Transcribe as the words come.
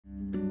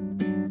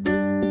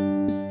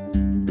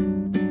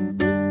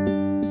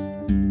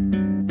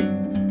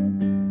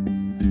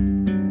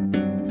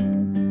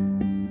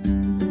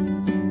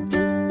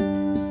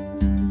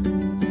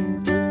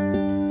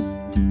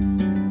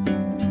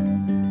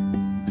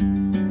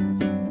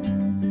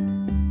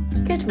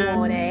Good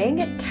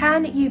morning.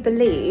 Can you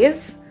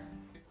believe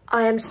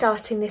I am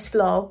starting this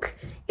vlog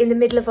in the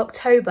middle of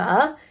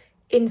October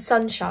in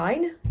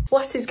sunshine?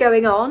 What is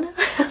going on?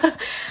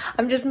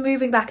 I'm just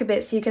moving back a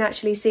bit so you can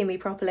actually see me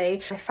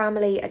properly. My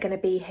family are going to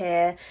be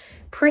here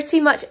pretty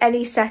much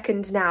any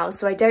second now,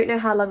 so I don't know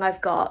how long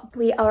I've got.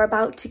 We are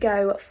about to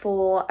go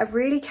for a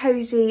really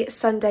cozy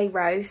Sunday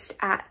roast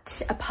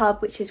at a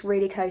pub which is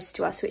really close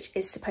to us, which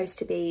is supposed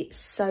to be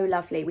so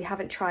lovely. We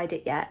haven't tried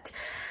it yet.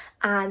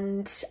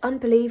 And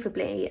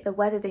unbelievably, the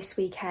weather this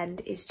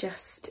weekend is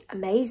just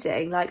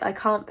amazing. Like, I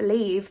can't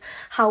believe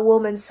how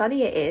warm and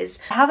sunny it is.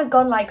 I haven't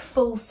gone like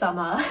full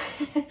summer,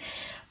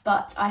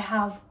 but I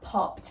have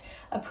popped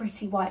a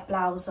pretty white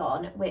blouse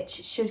on, which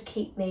should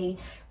keep me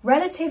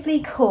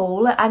relatively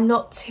cool and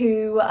not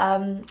too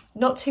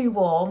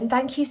warm.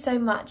 Thank you so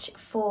much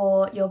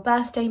for your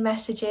birthday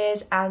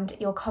messages and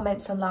your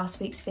comments on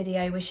last week's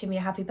video wishing me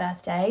a happy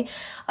birthday.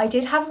 I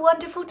did have a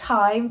wonderful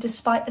time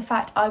despite the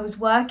fact I was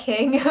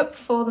working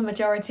for the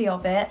majority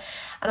of it,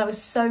 and I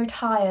was so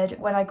tired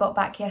when I got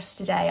back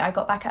yesterday. I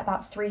got back at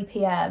about 3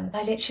 p.m.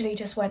 I literally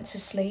just went to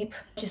sleep,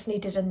 just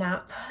needed a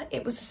nap.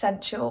 It was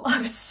essential.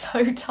 I was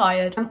so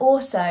tired. I'm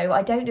also,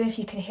 I don't know if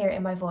you can hear it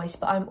in my voice,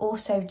 but I'm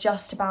also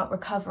just about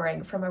recovering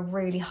from a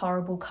really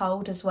horrible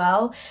cold as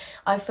well.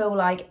 I feel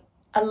like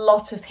a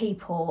lot of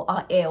people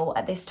are ill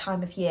at this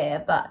time of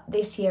year, but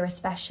this year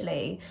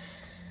especially,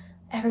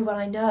 everyone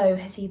I know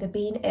has either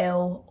been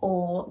ill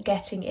or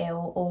getting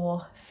ill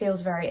or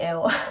feels very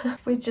ill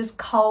with just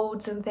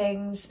colds and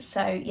things.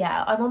 So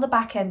yeah, I'm on the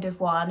back end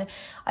of one.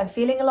 I'm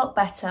feeling a lot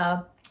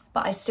better,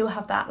 but I still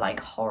have that like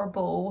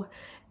horrible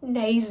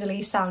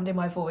nasally sound in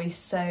my voice,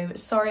 so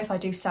sorry if I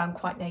do sound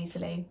quite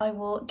nasally. I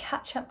will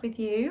catch up with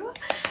you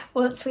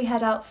once we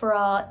head out for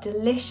our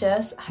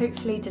delicious,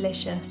 hopefully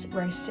delicious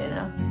roast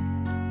dinner.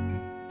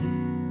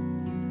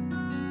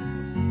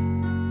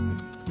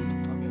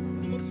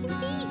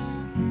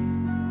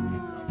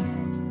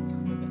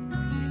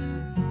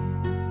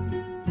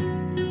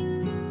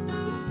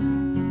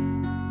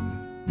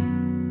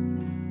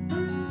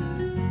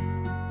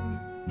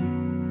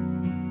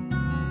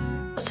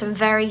 Some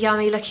very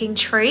yummy looking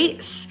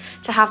treats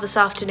to have this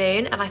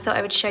afternoon, and I thought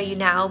I would show you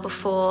now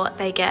before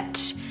they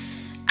get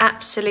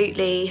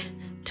absolutely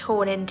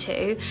torn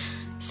into.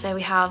 So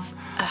we have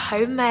a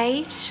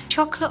homemade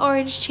chocolate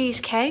orange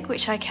cheesecake,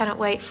 which I cannot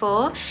wait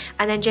for,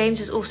 and then James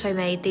has also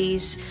made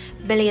these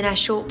millionaire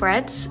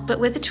shortbreads, but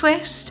with a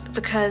twist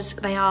because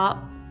they are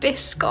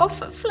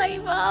Biscoff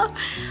flavour.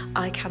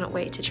 I cannot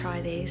wait to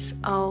try these.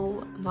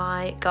 Oh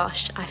my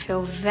gosh, I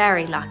feel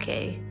very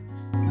lucky.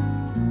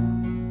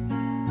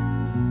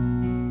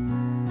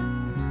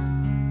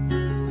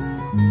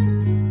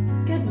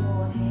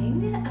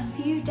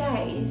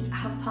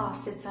 Have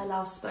passed since I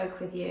last spoke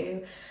with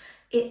you.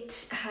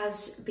 It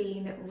has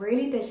been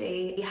really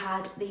busy. We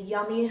had the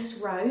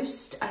yummiest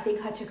roast. I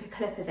think I took a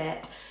clip of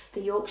it.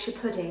 The Yorkshire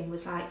pudding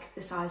was like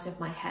the size of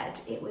my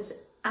head. It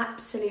was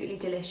absolutely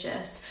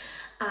delicious.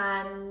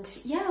 And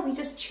yeah, we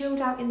just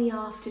chilled out in the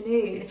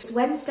afternoon. It's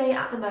Wednesday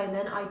at the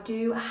moment. I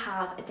do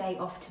have a day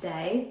off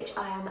today, which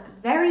I am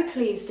very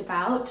pleased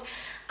about.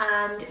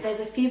 And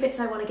there's a few bits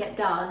I want to get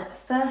done.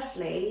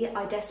 Firstly,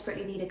 I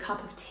desperately need a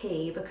cup of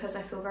tea because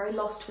I feel very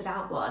lost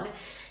without one.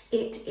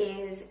 It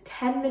is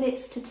 10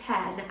 minutes to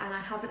 10 and I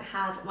haven't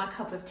had my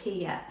cup of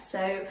tea yet.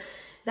 So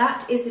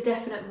that is a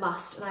definite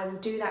must, and I will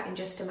do that in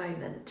just a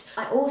moment.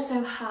 I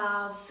also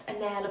have a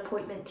nail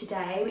appointment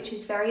today, which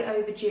is very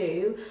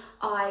overdue.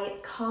 I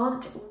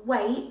can't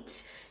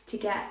wait to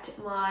get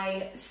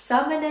my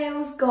summer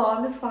nails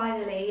gone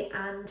finally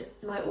and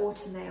my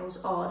autumn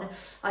nails on.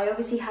 I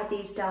obviously had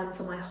these done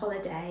for my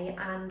holiday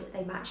and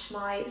they matched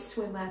my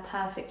swimwear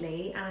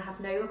perfectly and I have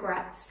no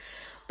regrets,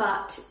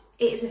 but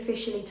it is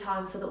officially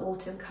time for the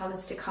autumn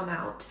colours to come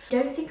out.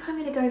 I don't think I'm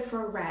going to go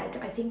for a red.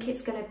 I think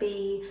it's going to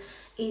be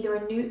either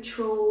a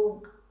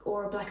neutral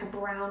or like a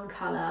brown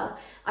colour.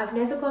 I've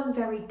never gone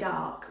very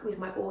dark with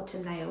my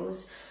autumn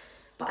nails,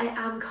 but I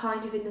am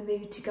kind of in the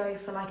mood to go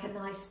for like a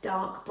nice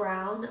dark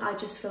brown. I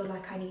just feel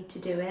like I need to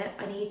do it.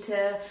 I need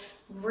to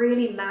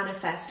really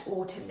manifest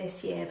autumn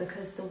this year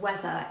because the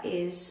weather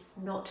is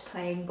not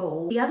playing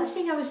ball. The other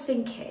thing I was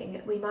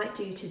thinking we might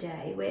do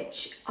today,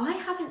 which I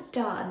haven't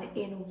done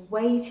in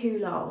way too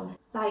long,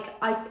 like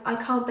I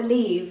can't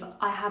believe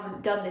I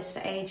haven't done this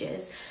for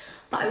ages,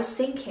 but I was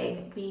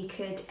thinking we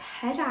could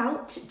head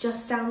out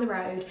just down the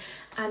road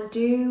and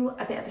do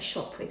a bit of a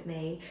shop with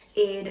me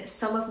in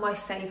some of my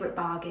favourite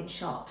bargain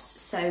shops.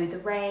 So The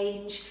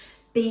Range,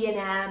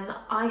 B&M,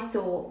 I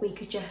thought we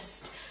could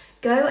just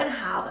go and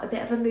have a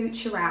bit of a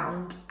mooch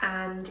around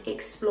and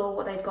explore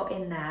what they've got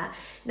in there.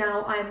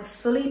 Now, I'm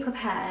fully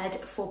prepared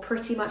for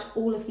pretty much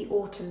all of the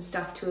autumn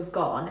stuff to have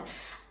gone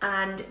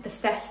and the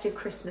festive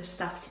Christmas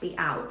stuff to be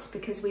out,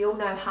 because we all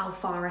know how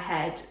far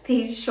ahead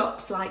these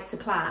shops like to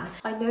plan.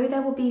 I know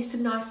there will be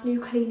some nice new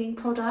cleaning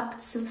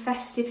products, some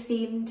festive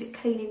themed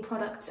cleaning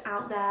products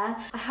out there.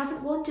 I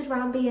haven't wandered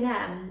around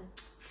B&M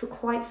for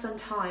quite some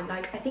time.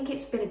 Like, I think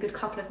it's been a good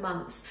couple of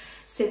months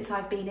since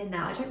I've been in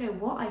there. I don't know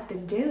what I've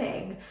been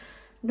doing.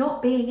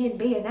 not being in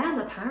B&M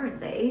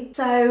apparently.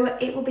 So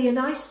it will be a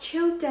nice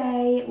chilled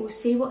day. We'll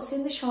see what's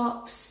in the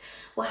shops.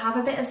 We'll have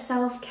a bit of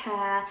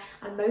self-care,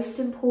 and most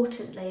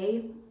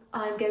importantly,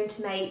 I'm going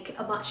to make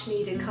a much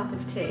needed cup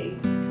of tea.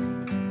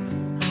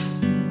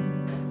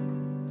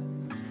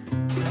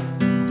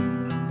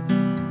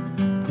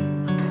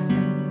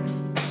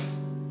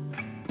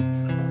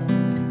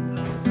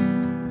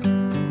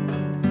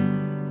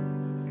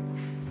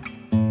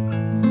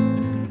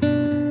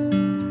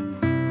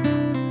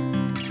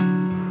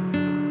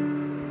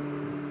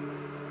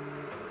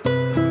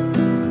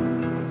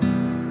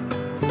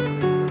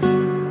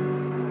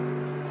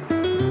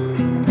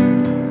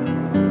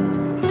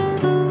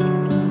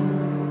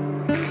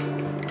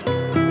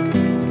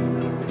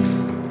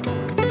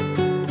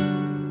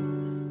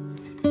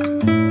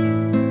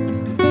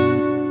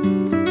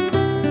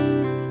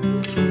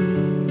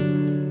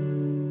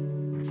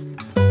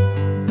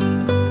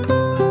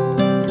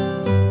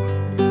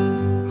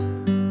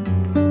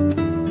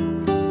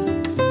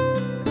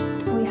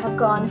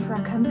 Gone for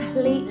a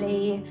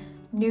completely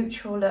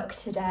neutral look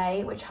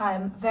today, which I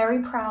am very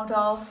proud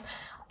of.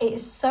 It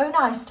is so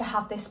nice to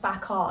have this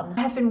back on.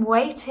 I have been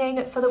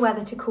waiting for the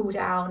weather to cool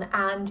down,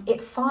 and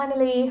it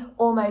finally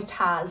almost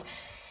has.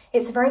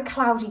 It's a very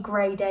cloudy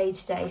grey day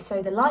today,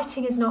 so the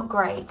lighting is not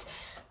great,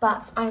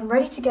 but I'm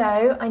ready to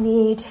go. I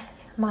need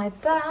my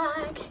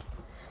bag,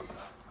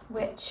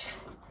 which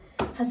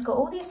has got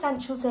all the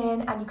essentials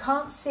in, and you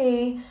can't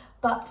see,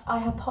 but I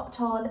have popped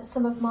on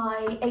some of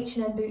my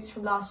H&M boots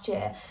from last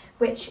year,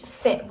 which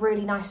fit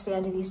really nicely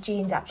under these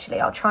jeans actually.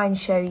 I'll try and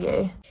show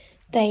you.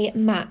 They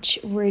match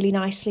really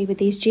nicely with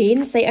these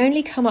jeans. They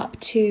only come up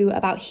to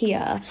about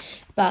here,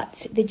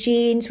 but the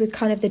jeans with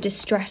kind of the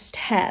distressed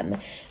hem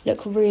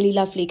look really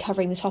lovely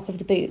covering the top of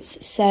the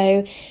boots.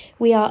 So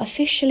we are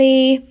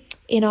officially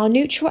in our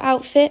neutral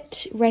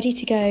outfit, ready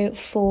to go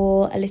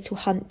for a little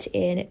hunt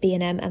in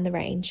B&M and the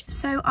Range.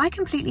 So I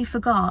completely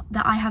forgot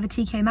that I have a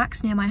TK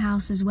Maxx near my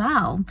house as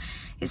well.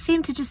 It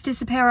seemed to just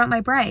disappear out my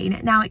brain.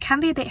 Now it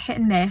can be a bit hit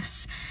and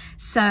miss,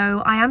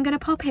 so I am going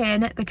to pop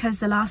in because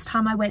the last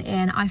time I went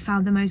in I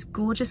found the most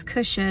gorgeous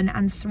cushion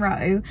and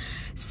throw.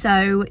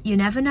 So you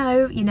never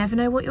know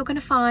what you're going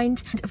to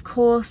find. And of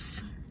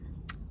course,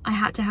 I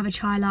had to have a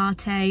chai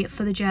latte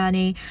for the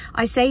journey.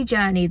 I say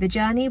journey, the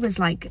journey was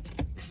like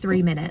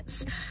 3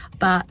 minutes,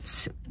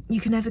 but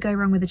you can never go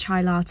wrong with a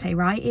chai latte,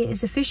 right? It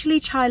is officially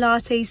chai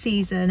latte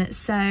season,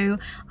 so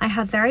I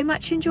have very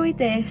much enjoyed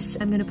this.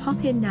 I'm gonna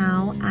pop in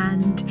now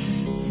and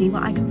see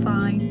what I can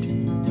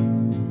find.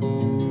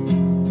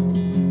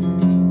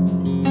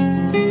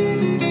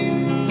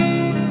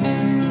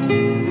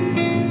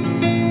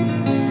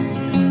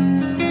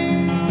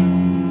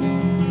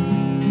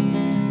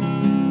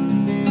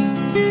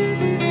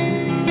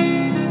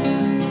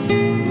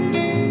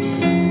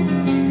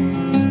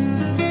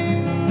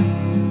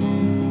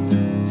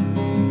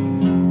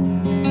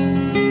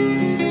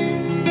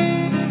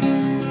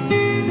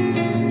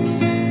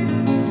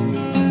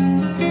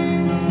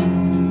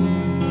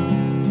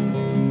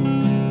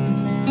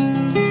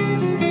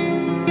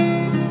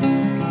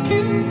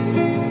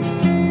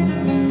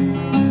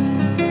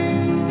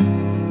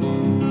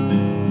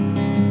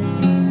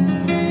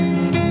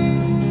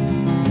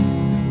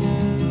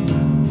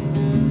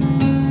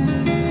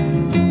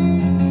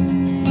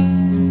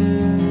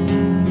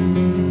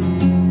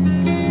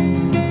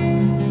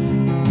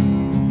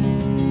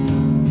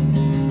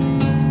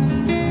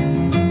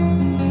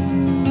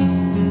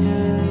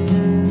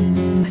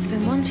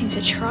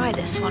 Try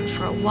this one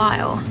for a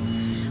while.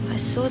 I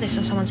saw this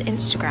on someone's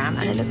Instagram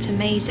and it looked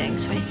amazing,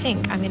 so I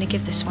think I'm going to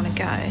give this one a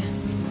go.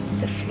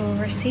 It's a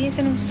floral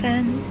seasonal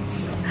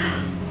scents.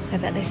 I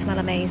bet they smell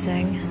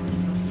amazing.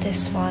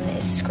 This one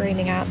is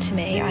screaming out to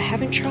me. I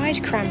haven't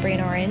tried cranberry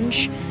and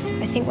orange.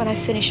 I think when I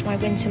finish my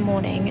winter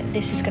morning,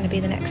 this is going to be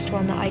the next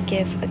one that I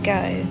give a go.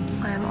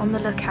 I am on the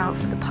lookout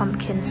for the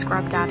pumpkin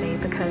scrub daddy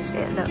because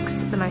it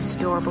looks the most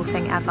adorable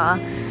thing ever.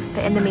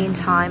 But in the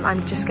meantime,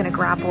 I'm just going to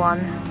grab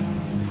one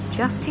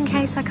just in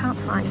case I can't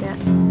find it.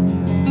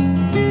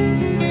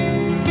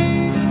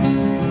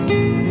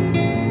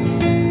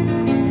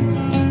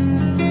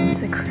 It's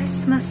the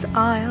Christmas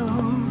aisle.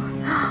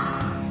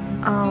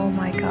 Oh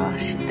my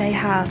gosh, they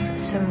have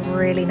some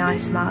really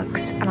nice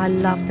mugs, and I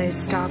love those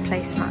star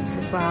placemats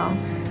as well.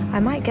 I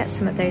might get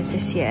some of those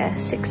this year.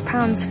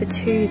 £6 for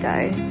 2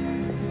 though,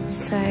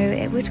 so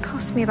it would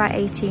cost me about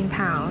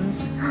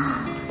 £18.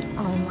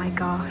 Oh my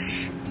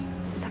gosh,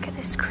 look at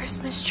this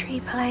Christmas tree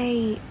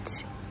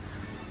plate.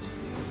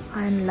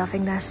 I'm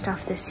loving their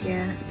stuff this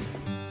year.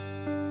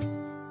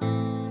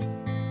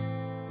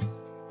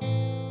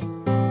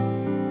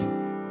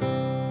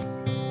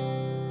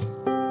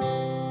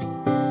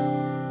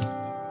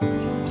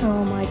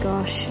 Oh my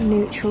gosh,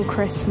 neutral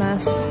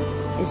Christmas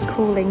is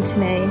calling to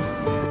me.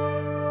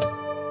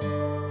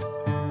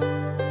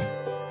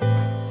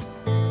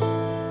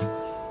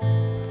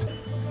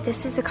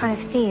 This is the kind of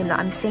theme that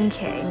I'm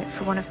thinking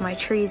for one of my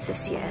trees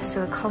this year.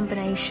 So a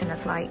combination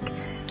of like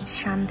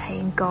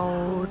champagne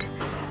gold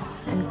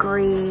and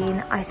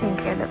green. I think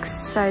it looks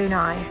so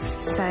nice.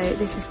 So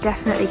this is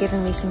definitely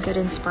giving me some good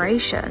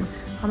inspiration.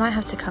 I might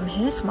have to come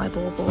here for my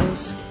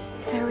baubles.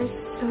 There is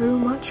so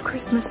much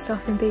Christmas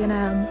stuff in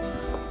B&M.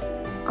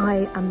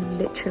 I am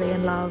literally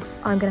in love.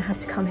 I'm gonna have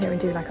to come here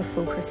and do like a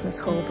full Christmas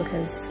haul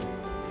because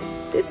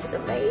this is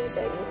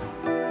amazing.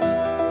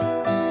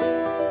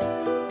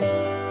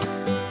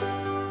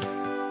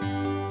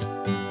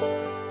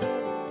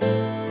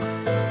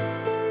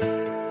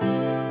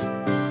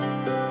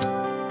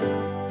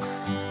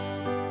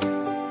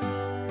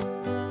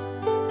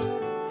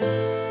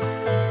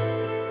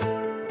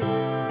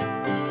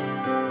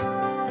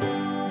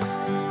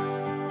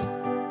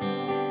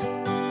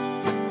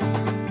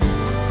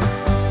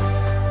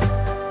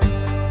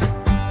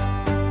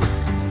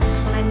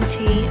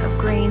 Of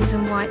greens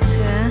and whites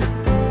here.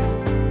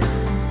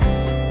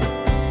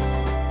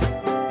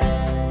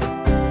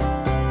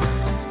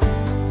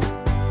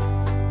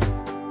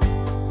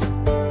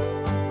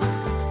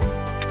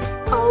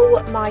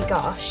 Oh my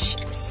gosh.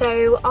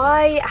 So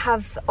I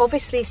have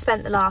obviously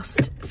spent the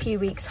last few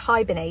weeks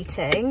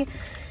hibernating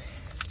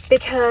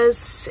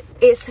because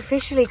it's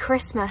officially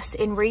Christmas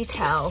in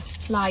retail.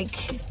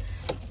 Like,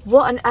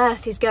 what on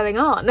earth is going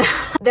on?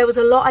 There was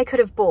a lot I could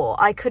have bought.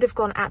 I could have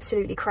gone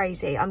absolutely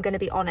crazy, I'm gonna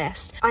be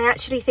honest. I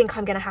actually think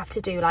I'm gonna have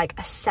to do like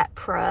a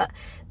separate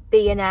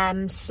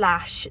B&M /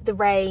 the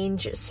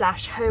range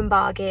 / home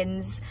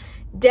bargains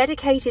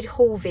dedicated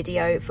haul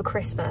video for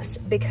Christmas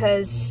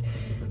because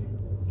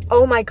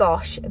oh my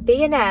gosh,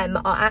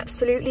 B&M are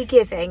absolutely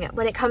giving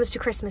when it comes to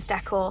Christmas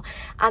decor,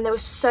 and there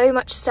was so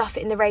much stuff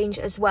in the range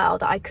as well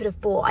that I could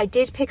have bought. I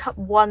did pick up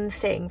one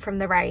thing from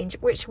the range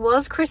which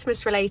was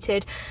Christmas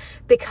related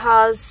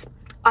because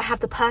I have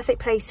the perfect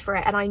place for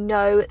it and I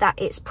know that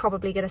it's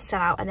probably going to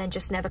sell out and then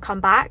just never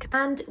come back.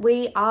 And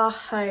we are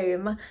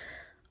home.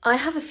 I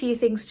have a few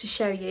things to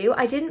show you.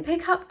 I didn't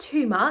pick up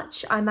too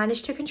much. I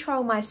managed to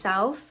control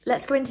myself.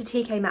 Let's go into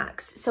TK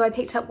Maxx. So I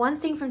picked up one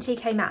thing from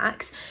TK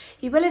Maxx.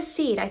 You will have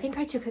seen, I think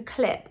I took a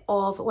clip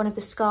of one of the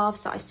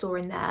scarves that I saw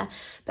in there,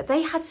 but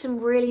they had some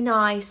really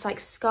nice like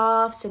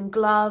scarves and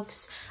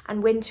gloves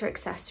and winter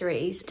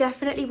accessories.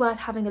 Definitely worth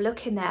having a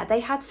look in there.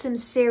 They had some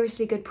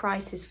seriously good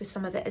prices for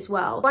some of it as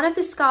well. One of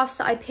the scarves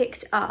that I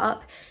picked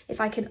up,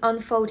 if I can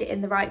unfold it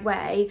in the right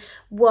way,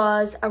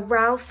 was a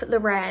Ralph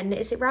Lauren.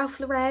 Is it Ralph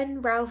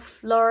Lauren?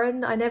 Ralph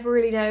Lauren? I never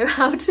really know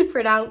how to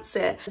pronounce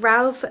it.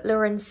 Ralph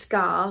Lauren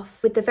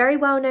scarf with the very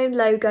well-known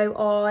logo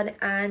on,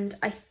 and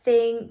I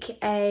think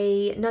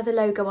another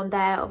logo on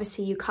there.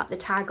 Obviously you cut the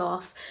tag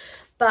off,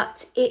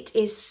 but it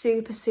is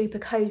super, super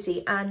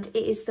cozy and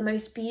it is the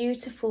most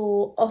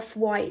beautiful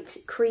off-white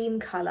cream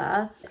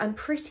colour. I'm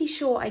pretty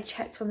sure I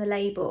checked on the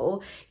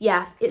label.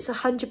 Yeah, it's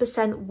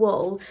 100%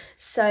 wool.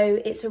 So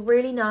it's a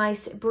really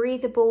nice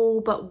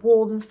breathable but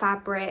warm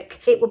fabric.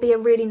 It will be a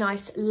really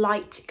nice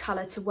light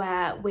colour to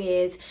wear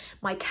with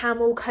my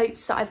camel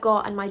coats that I've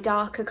got and my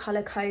darker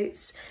colour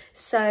coats.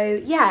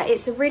 So yeah,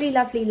 it's a really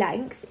lovely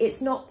length.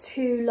 It's not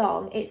too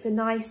long. It's a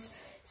nice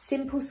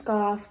simple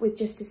scarf with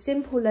just a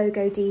simple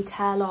logo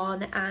detail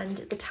on and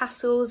the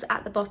tassels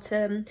at the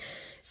bottom.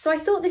 So I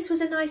thought this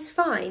was a nice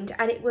find,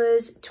 and it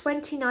was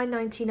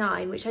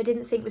 $29.99, which I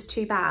didn't think was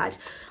too bad.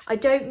 I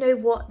don't know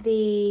what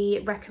the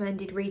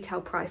recommended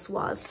retail price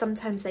was.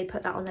 Sometimes they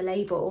put that on the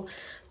label,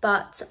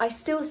 but I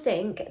still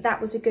think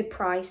that was a good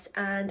price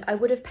and I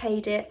would have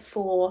paid it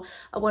for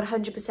a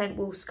 100%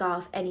 wool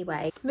scarf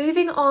anyway.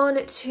 Moving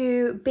on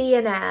to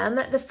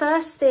B&M, the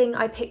first thing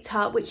I picked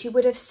up, which you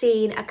would have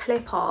seen a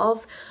clip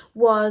of,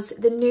 was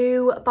the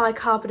new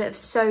bicarbonate of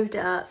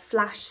soda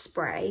flash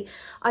spray.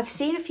 I've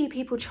seen a few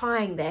people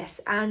trying this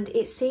and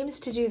it seems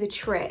to do the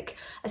trick,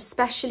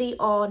 especially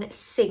on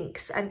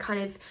sinks and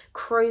kind of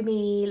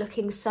chromy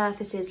looking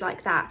surfaces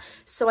like that.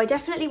 So I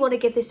definitely want to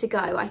give this a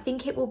go. I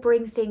think it will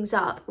bring things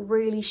up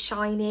really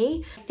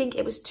shiny. I think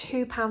it was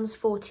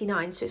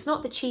 £2.49, so it's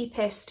not the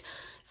cheapest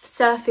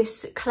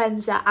surface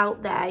cleanser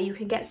out there. You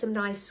can get some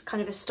nice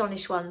kind of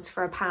Astonish ones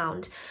for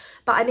 £1.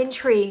 But I'm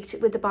intrigued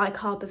with the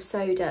bicarb of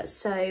soda,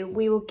 so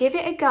we will give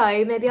it a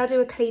go. Maybe I'll do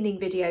a cleaning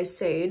video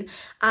soon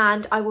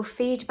and I will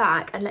feed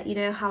back and let you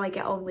know how I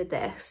get on with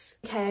this.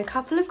 Okay, a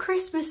couple of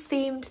Christmas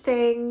themed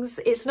things.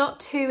 It's not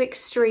too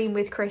extreme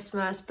with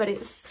Christmas, but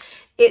it's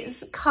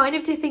kind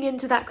of dipping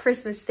into that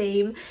Christmas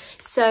theme.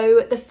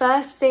 So the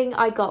first thing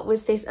I got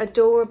was this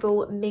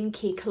adorable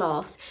minky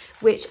cloth,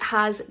 which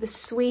has the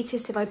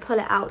sweetest, if I pull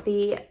it out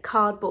the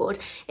cardboard,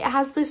 it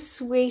has the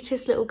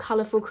sweetest little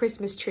colourful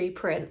Christmas tree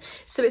print.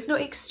 So it's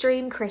not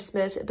extreme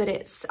Christmas, but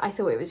I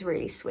thought it was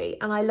really sweet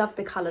and I love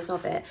the colours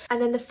of it.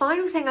 And then the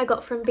final thing I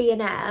got from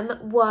B&M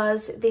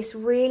was this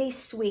really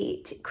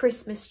sweet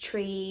Christmas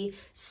tree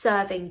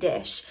serving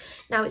dish.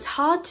 Now it's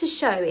hard to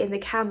show in the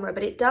camera,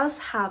 but it does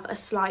have a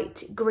slight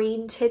light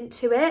green tint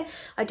to it.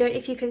 I don't know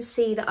if you can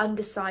see the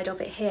underside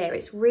of it here.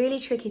 It's really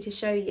tricky to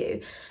show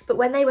you, but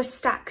when they were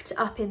stacked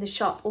up in the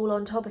shop all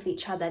on top of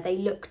each other, they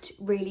looked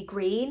really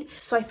green.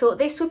 So I thought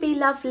this would be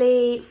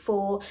lovely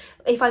for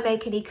if I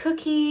make any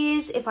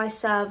cookies, if I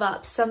serve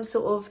up some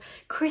sort of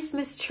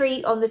Christmas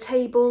treat on the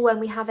table when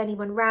we have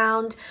anyone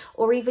round,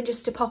 or even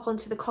just to pop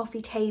onto the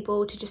coffee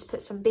table to just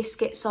put some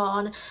biscuits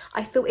on.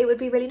 I thought it would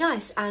be really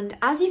nice. And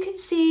as you can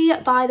see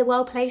by the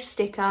well placed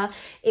sticker,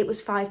 it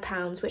was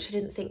 £5, which I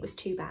didn't think was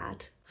too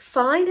bad.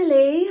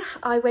 Finally,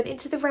 I went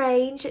into the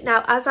range.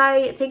 Now, as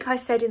I think I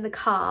said in the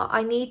car,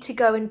 I need to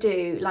go and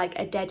do like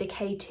a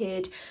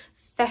dedicated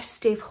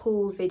festive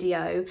haul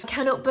video. I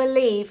cannot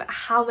believe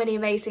how many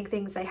amazing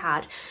things they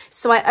had.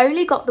 So I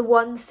only got the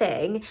one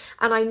thing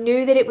and I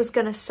knew that it was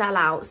going to sell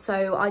out,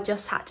 so I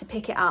just had to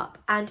pick it up.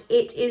 And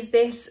it is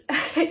this,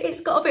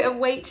 it's got a bit of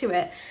weight to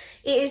it.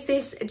 It is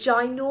this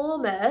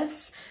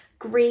ginormous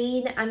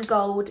green and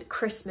gold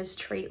Christmas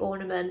tree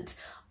ornament.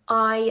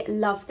 I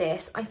love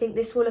this. I think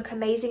this will look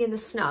amazing in the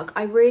snug.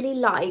 I really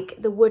like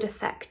the wood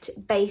effect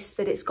base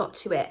that it's got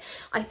to it.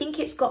 I think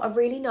it's got a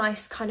really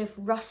nice kind of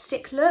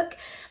rustic look,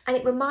 and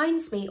it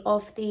reminds me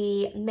of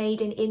the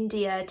Made in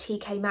India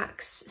TK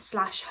Maxx /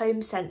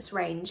 HomeSense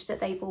range that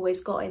they've always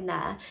got in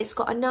there. It's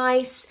got a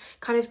nice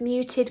kind of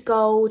muted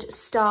gold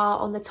star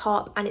on the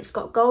top, and it's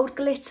got gold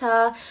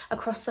glitter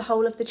across the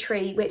whole of the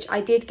tree, which I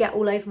did get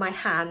all over my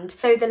hand.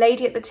 So the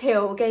lady at the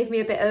till gave me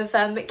a bit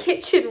of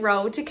kitchen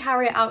roll to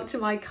carry it out to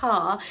my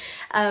car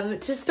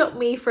to stop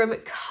me from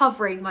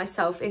covering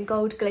myself in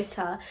gold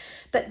glitter.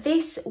 But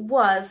this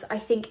was, I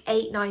think,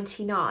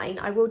 £8.99.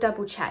 I will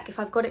double check. If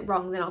I've got it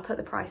wrong, then I'll put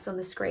the price on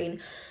the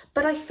screen.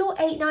 But I thought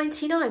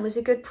 £8.99 was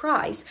a good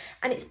price,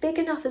 and it's big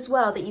enough as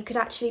well that you could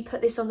actually put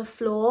this on the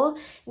floor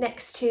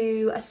next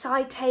to a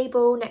side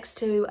table, next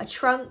to a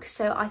trunk.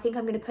 So I think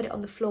I'm going to put it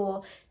on the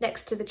floor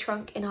next to the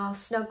trunk in our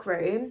snug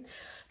room.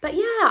 But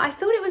yeah, I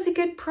thought it was a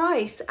good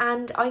price,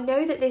 and I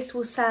know that this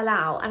will sell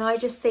out, and I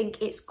just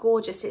think it's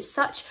gorgeous. It's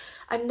such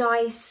a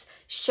nice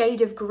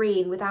shade of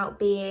green without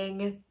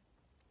being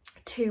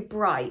too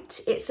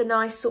bright. It's a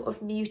nice sort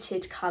of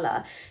muted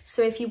colour.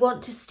 So if you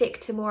want to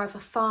stick to more of a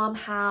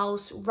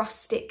farmhouse,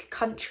 rustic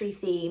country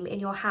theme in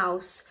your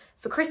house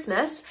for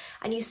Christmas,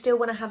 and you still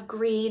want to have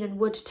green and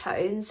wood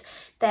tones,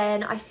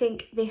 then I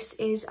think this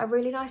is a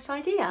really nice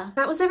idea.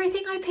 That was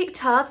everything I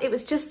picked up. It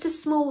was just a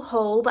small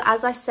haul, but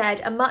as I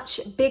said, a much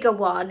bigger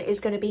one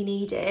is going to be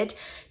needed.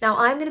 Now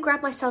I'm going to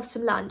grab myself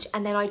some lunch,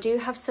 and then I do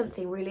have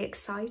something really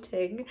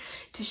exciting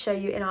to show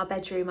you in our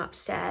bedroom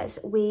upstairs.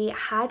 We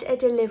had a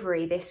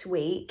delivery this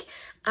week,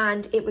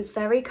 and it was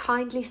very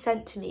kindly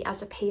sent to me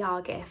as a PR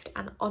gift.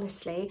 And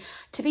honestly,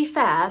 to be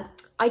fair,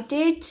 I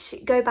did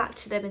go back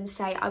to them and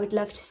say I would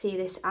love to see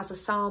this as a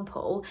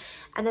sample,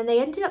 and then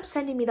they ended up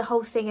sending me the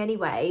whole thing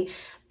anyway.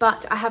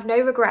 But I have no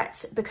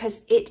regrets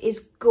because it is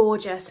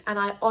gorgeous, and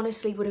I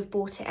honestly would have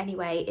bought it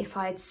anyway if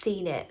I had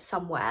seen it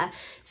somewhere.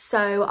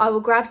 So I will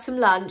grab some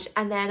lunch,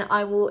 and then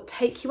I will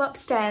take you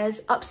upstairs,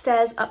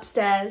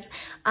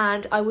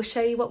 and I will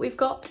show you what we've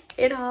got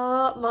in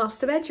our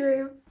master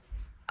bedroom.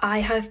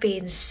 I have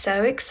been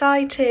so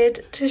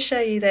excited to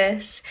show you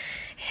this.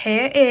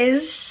 Here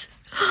is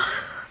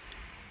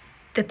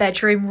the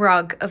bedroom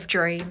rug of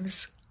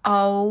dreams.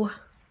 Oh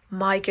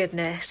my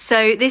goodness.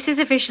 So this is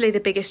officially the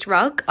biggest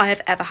rug I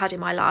have ever had in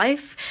my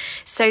life.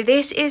 So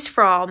this is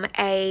from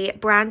a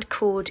brand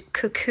called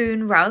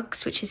Cocoon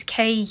Rugs, which is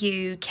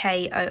Kukoon.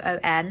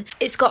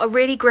 It's got a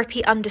really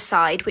grippy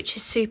underside, which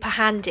is super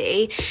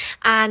handy,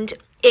 and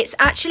it's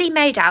actually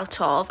made out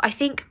of, I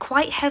think,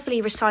 quite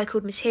heavily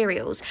recycled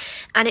materials,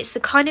 and it's the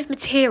kind of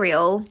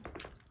material,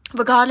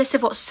 regardless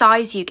of what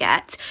size you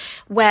get,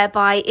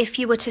 whereby if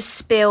you were to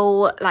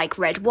spill like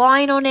red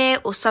wine on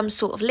it or some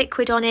sort of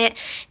liquid on it,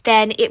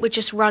 then it would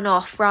just run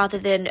off rather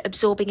than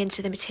absorbing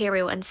into the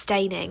material and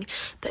staining.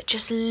 But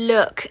just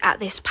look at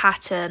this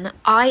pattern.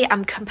 I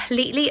am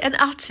completely and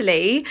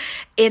utterly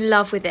in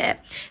love with it.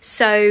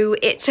 So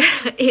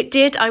it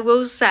did, I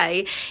will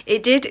say,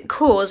 it did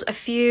cause a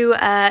few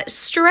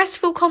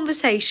stressful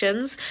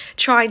conversations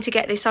trying to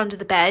get this under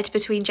the bed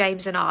between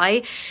James and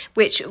I,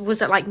 which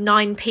was at like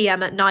 9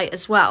 p.m. at night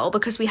as well,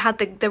 because we had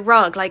the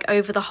rug like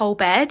over the whole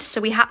bed,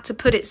 so we had to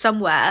put it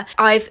somewhere.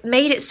 I've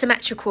made it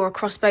symmetrical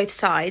across both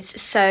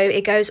sides, so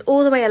it goes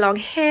all the way along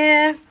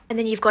here, and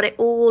then you've got it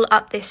all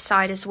up this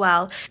side as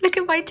well. Look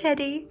at my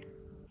teddy.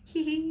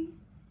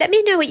 Let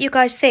me know what you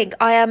guys think.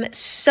 I am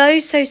so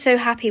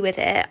happy with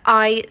it.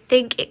 I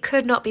think it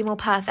could not be more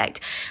perfect,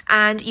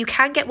 and you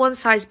can get one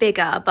size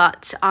bigger,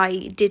 but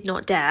I did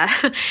not dare.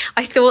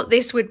 I thought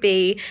this would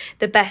be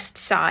the best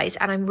size,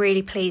 and I'm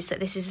really pleased that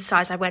this is the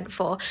size I went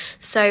for.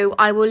 So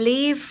I will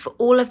leave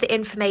all of the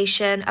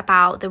information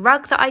about the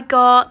rug that I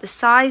got, the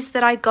size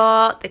that I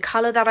got, the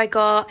colour that I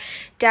got,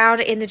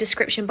 down in the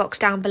description box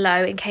down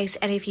below in case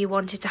any of you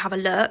wanted to have a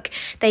look.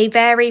 They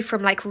vary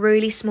from like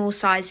really small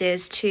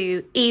sizes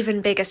to even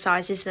bigger bigger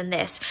sizes than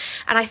this,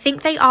 and I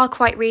think they are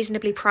quite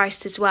reasonably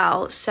priced as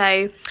well.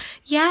 So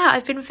yeah,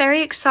 I've been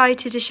very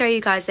excited to show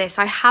you guys this.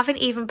 I haven't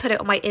even put it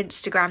on my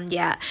Instagram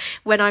yet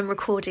when I'm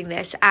recording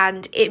this,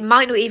 and it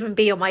might not even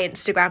be on my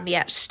Instagram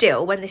yet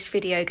still when this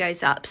video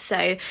goes up.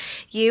 So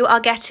you are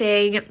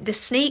getting the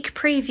sneak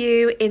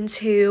preview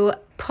into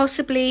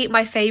possibly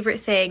my favourite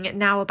thing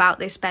now about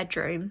this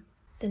bedroom.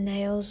 The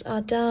nails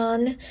are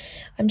done.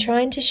 I'm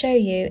trying to show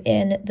you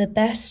in the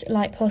best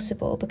light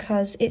possible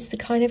because it's the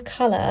kind of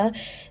colour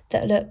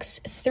that looks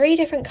 3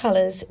 different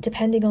colours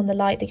depending on the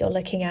light that you're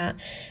looking at.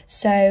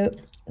 So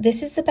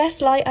this is the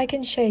best light I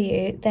can show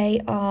you.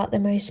 They are the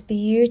most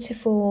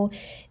beautiful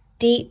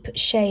deep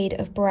shade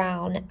of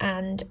brown,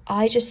 and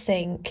I just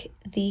think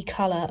the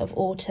colour of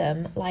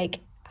autumn,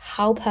 like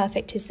how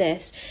perfect is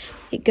this?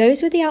 It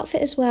goes with the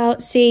outfit as well.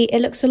 See, it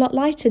looks a lot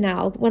lighter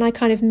now. When I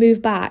kind of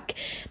move back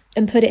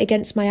and put it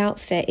against my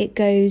outfit, it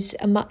goes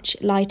a much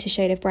lighter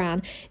shade of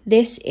brown.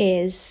 This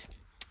is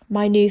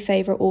my new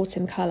favourite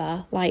autumn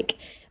colour. Like,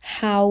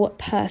 how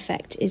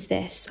perfect is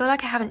this? I feel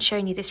like I haven't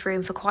shown you this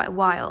room for quite a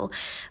while,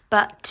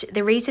 but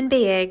the reason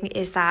being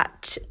is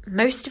that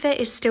most of it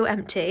is still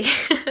empty.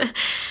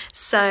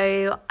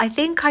 So I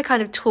think I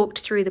kind of talked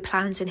through the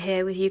plans in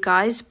here with you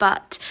guys,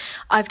 but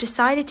I've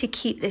decided to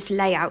keep this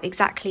layout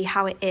exactly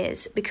how it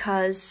is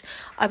because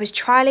I was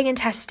trialing and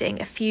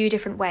testing a few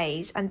different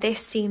ways, and this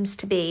seems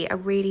to be a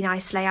really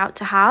nice layout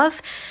to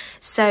have.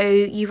 So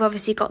you've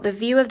obviously got the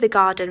view of the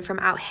garden from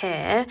out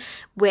here,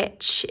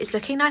 which is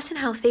looking nice and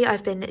healthy.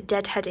 I've been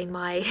deadheading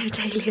my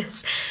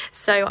dahlias,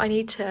 so I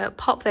need to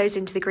pop those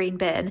into the green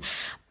bin.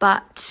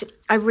 But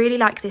I really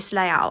like this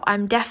layout.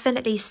 I'm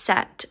definitely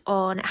set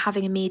on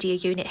having a media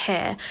unit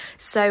here.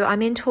 So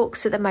I'm in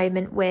talks at the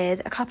moment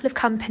with a couple of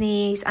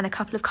companies and a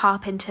couple of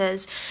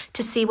carpenters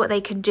to see what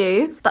they can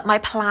do. But my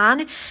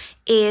plan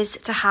is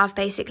to have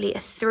basically a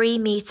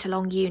 3-metre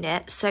long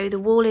unit. So the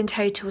wall in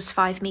total is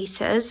 5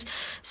 metres.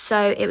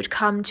 So it would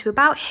come to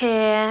about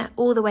here,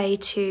 all the way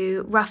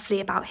to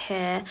roughly about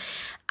here.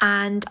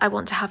 And I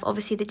want to have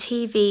obviously the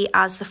TV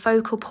as the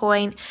focal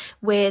point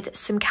with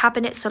some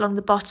cabinets along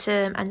the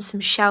bottom and some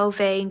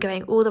shelving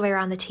going all the way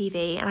around the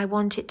TV. And I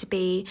want it to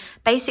be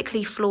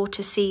basically floor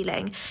to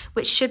ceiling,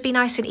 which should be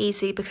nice and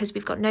easy because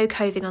we've got no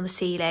coving on the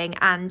ceiling,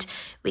 and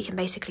we can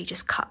basically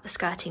just cut the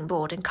skirting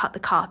board and cut the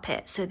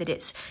carpet so that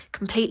it's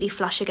completely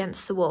flush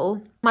against the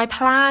wall. My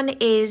plan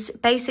is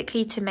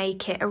basically to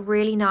make it a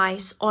really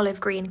nice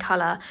olive green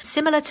colour,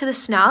 similar to the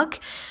snug,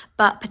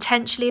 but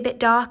potentially a bit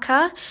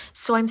darker.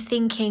 So I'm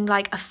thinking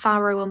like a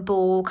farrow and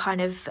ball kind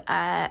of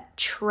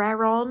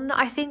Treron,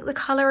 I think the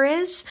colour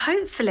is.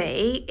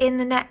 Hopefully in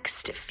the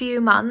next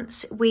few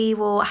months we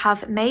will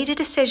have made a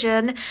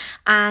decision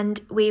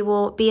and we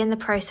will be in the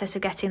process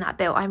of getting that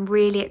built. I'm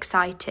really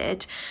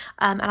excited,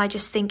 and I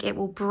just think it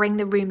will bring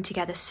the room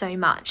together so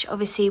much.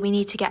 Obviously we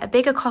need to get a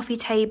bigger coffee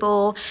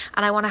table,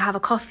 and I want to have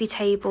a coffee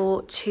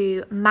table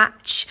to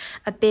match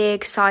a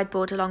big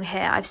sideboard along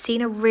here. I've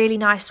seen a really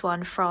nice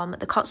one from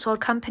the Cotswold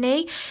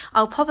company.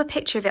 I'll pop a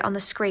picture of it on the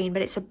screen,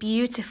 but it's a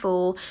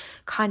beautiful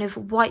kind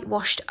of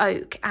whitewashed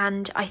oak,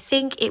 and I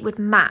think it would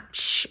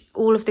match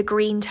all of the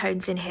green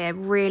tones in here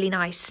really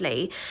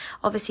nicely.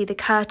 Obviously the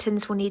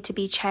curtains will need to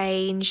be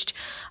changed.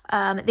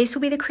 This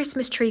will be the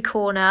Christmas tree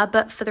corner,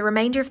 but for the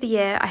remainder of the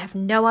year I have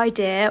no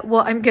idea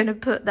what I'm going to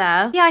put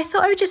there. Yeah, I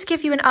thought I would just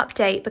give you an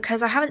update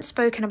because I haven't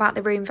spoken about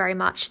the room very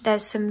much.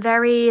 There's some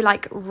very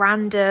like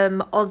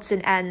random odds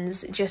and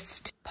ends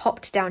just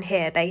popped down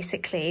here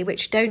basically,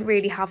 which don't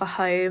really have a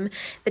home.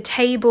 The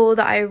table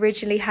that I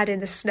originally had in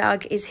the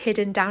snug is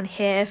hidden down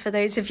here for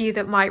those of you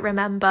that might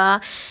remember.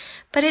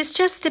 But it's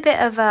just a bit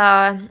of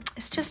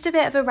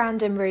a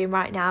random room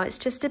right now. It's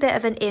just a bit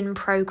of an in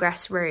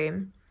progress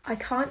room. I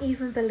can't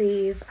even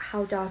believe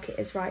how dark it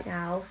is right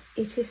now.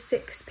 It is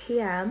 6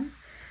 p.m.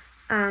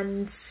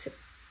 and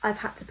I've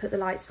had to put the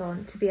lights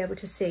on to be able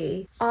to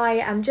see. I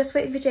am just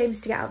waiting for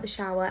James to get out of the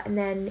shower, and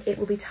then it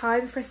will be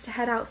time for us to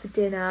head out for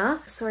dinner.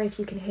 Sorry if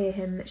you can hear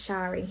him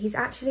showering. He's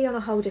actually on a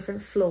whole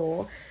different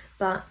floor,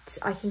 but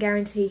I can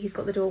guarantee he's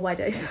got the door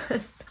wide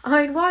open.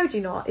 I mean, why would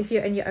you not if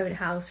you're in your own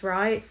house,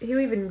 right? Who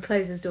even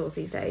closes doors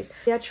these days?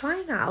 We are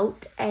trying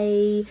out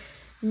a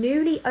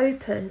newly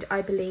opened,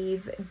 I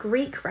believe,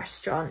 Greek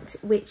restaurant,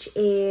 which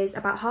is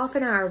about half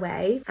an hour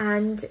away.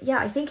 And yeah,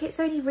 I think it's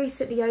only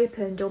recently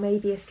opened, or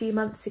maybe a few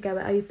months ago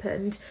it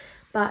opened,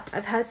 but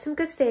I've heard some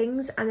good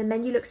things and the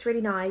menu looks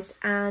really nice.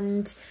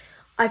 And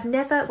I've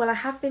never, well, I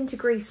have been to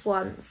Greece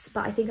once,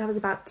 but I think I was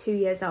about 2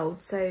 years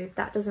old, so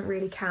that doesn't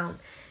really count.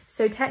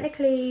 So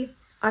technically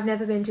I've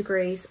never been to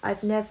Greece.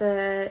 I've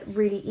never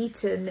really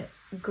eaten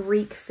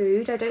Greek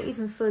food. I don't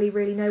even fully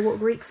really know what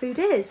Greek food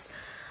is.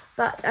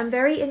 But I'm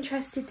very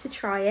interested to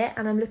try it,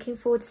 and I'm looking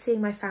forward to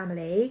seeing my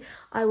family.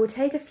 I will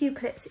take a few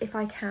clips if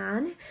I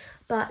can,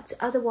 but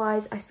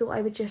otherwise I thought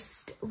I would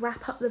just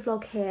wrap up the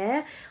vlog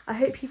here. I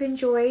hope you've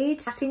enjoyed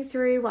chatting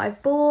through what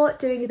I've bought,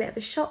 doing a bit of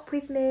a shop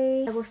with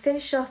me. I will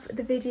finish off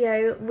the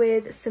video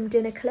with some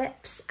dinner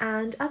clips,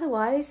 and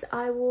otherwise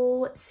I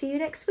will see you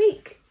next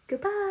week.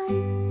 Goodbye.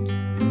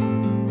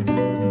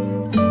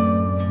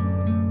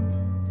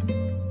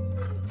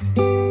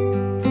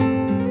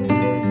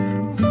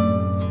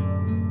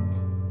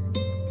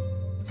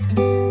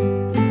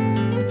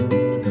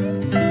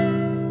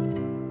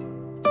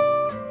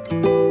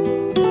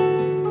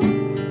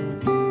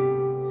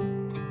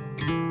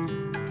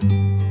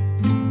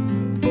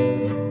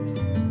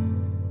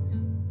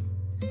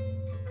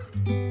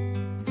 bye.